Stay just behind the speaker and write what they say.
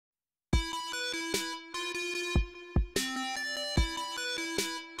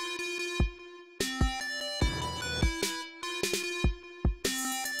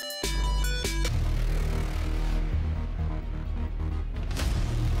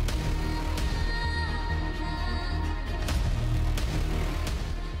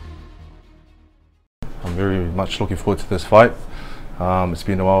very much looking forward to this fight. It's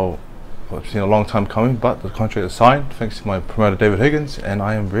been a while, it's been a long time coming, but the contract is signed thanks to my promoter David Higgins, and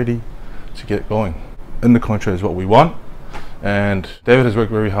I am ready to get going. In the contract is what we want, and David has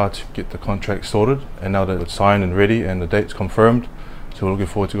worked very hard to get the contract sorted, and now that it's signed and ready and the date's confirmed, so we're looking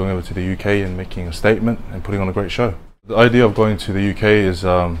forward to going over to the UK and making a statement and putting on a great show. The idea of going to the UK is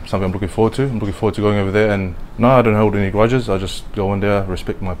something I'm looking forward to. I'm looking forward to going over there, and no, I don't hold any grudges. I just go in there,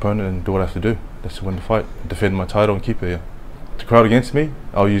 respect my opponent, and do what I have to do. That's to win the fight, defend my title and keep it here. The crowd against me,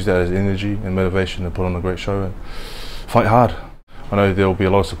 I'll use that as energy and motivation to put on a great show and fight hard. I know there will be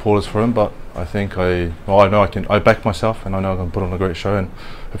a lot of supporters for him, but I think I back myself, and I know I can put on a great show and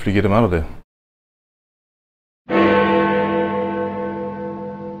hopefully get him out of there.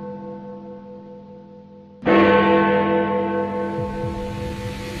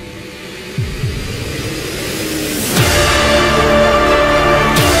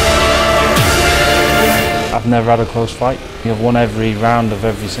 I've never had a close fight. I've won every round of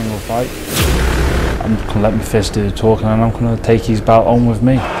every single fight. I'm going to let my fist do the talking, and I'm going to take his belt home with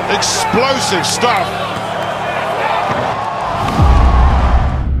me. Explosive stuff.